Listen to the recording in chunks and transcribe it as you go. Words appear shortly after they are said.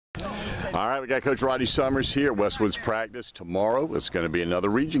All right, we got Coach Rodney Summers here at Westwood's practice. Tomorrow it's going to be another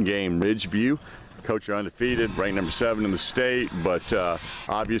region game, Ridgeview. Coach, you're undefeated, ranked number 7 in the state, but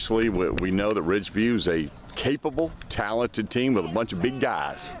obviously we know that Ridgeview is a capable, talented team with a bunch of big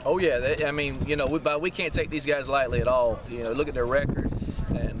guys. Oh yeah, I mean, you know, we can't take these guys lightly at all. You know, look at their record,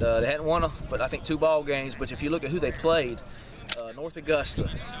 and they hadn't won, but I think 2 ball games. But if you look at who they played, North Augusta,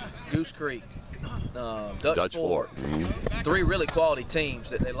 Goose Creek, Dutch Fort. 3 really quality teams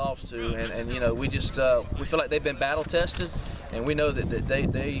that they lost to, and you know, we just we feel like they've been battle tested, and we know that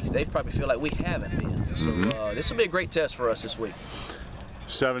they probably feel like we haven't been. So this will be a great test for us this week.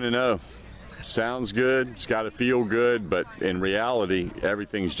 7-0. Sounds good. It's got to feel good, but in reality,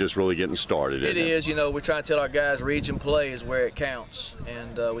 everything's just really getting started. It is. You know, we're trying to tell our guys region play is where it counts,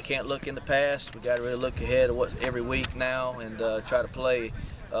 and we can't look in the past. We got to really look ahead of what every week now, and try to play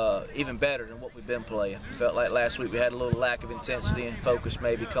even better than what we've been playing. Felt like last week we had a little lack of intensity and focus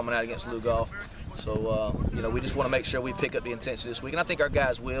maybe coming out against Lugoff. So, you know, we just want to make sure we pick up the intensity this week, and I think our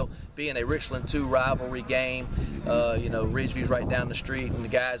guys will. Being a Richland 2 rivalry game, you know, Ridgeview's right down the street, and the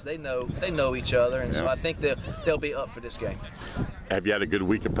guys, they know each other, and so I think they'll be up for this game. Have you had a good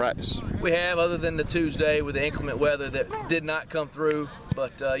week of practice? We have, other than the Tuesday with the inclement weather that did not come through,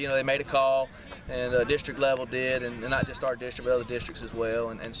 but, you know, they made a call. And district level did, and not just our district, but other districts as well.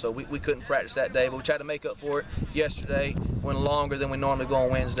 And so we couldn't practice that day, but we tried to make up for it yesterday. Went longer than we normally go on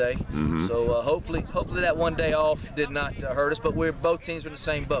Wednesday. So hopefully that one day off did not hurt us. But both teams are in the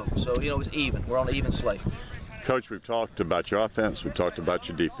same boat, so you know, it was even. We're on an even slate. Coach, we've talked about your offense, we've talked about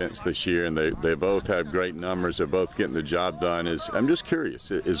your defense this year, and they both have great numbers. They're both getting the job done. I'm just curious,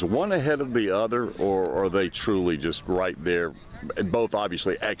 is one ahead of the other, or are they truly just right there? And both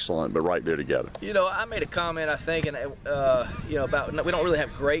obviously excellent, but right there together. You know, I made a comment, I think, and you know, about we don't really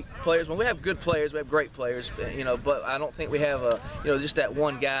have great players. When we have good players, we have great players. You know, but I don't think we have you know, just that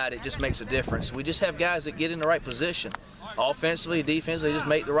one guy that just makes a difference. We just have guys that get in the right position, offensively, defensively, they just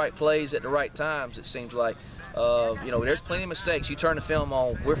make the right plays at the right times. It seems like. You know, there's plenty of mistakes. You turn the film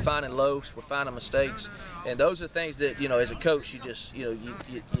on, we're finding lows, we're finding mistakes, and those are things that, you know, as a coach, you just, you know,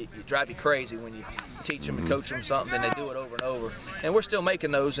 you drive you crazy when you teach them and coach them something, and they do it over and over. And we're still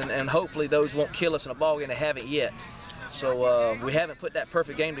making those, and hopefully those won't kill us in a ball game. They haven't yet. So we haven't put that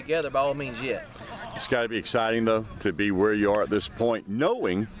perfect game together by all means yet. It's got to be exciting, though, to be where you are at this point,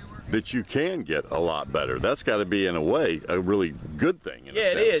 knowing that you can get a lot better. That's got to be, in a way, a really good thing.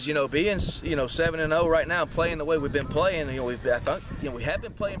 Yeah, it is. You know, being 7-0 right now, playing the way we've been playing. You know, I think we have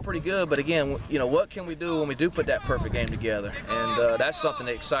been playing pretty good. But again, you know, what can we do when we do put that perfect game together? And that's something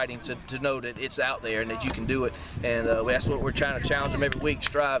exciting to know that it's out there and that you can do it. And that's what we're trying to challenge them every week.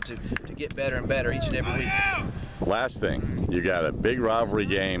 Strive to get better and better each and every week. Last thing, you got a big rivalry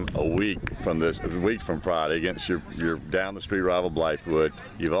game a week from Friday against your down the street rival Blythewood.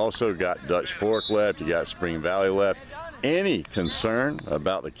 You've also got Dutch Fork left. You got Spring Valley left. Any concern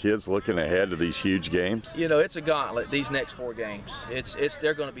about the kids looking ahead to these huge games? You know, it's a gauntlet. These next 4 games,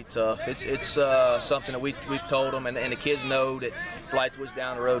 they're going to be tough. It's something that we've told them, and the kids know that Blythewood's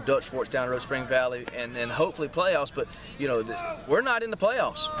down the road, Dutch Fork's down the road, Spring Valley, and hopefully playoffs. But you know, we're not in the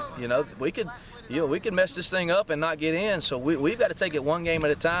playoffs. You know, we could mess this thing up and not get in. So we've got to take it one game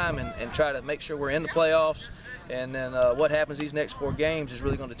at a time and try to make sure we're in the playoffs. And then what happens these next 4 games is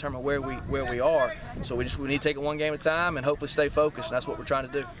really going to determine where we are. So we need to take it one game at a time and hopefully stay focused. And that's what we're trying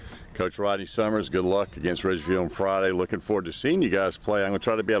to do. Coach Rodney Summers, good luck against Ridgeview on Friday. Looking forward to seeing you guys play. I'm going to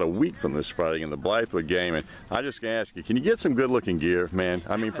try to be out a week from this Friday in the Blythewood game. And I just going to ask you, can you get some good-looking gear, man?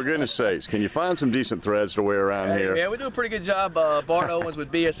 I mean, for goodness sakes, can you find some decent threads to wear around here? Yeah, we do a pretty good job. Bart Owens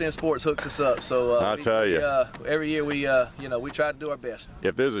with BSN Sports hooks us up. So I'll tell you, every year you know, we try to do our best.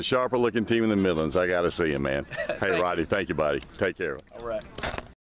 If there's a sharper-looking team in the Midlands, I got to see you, man. Hey, Rodney, thank you, buddy. Take care. All right.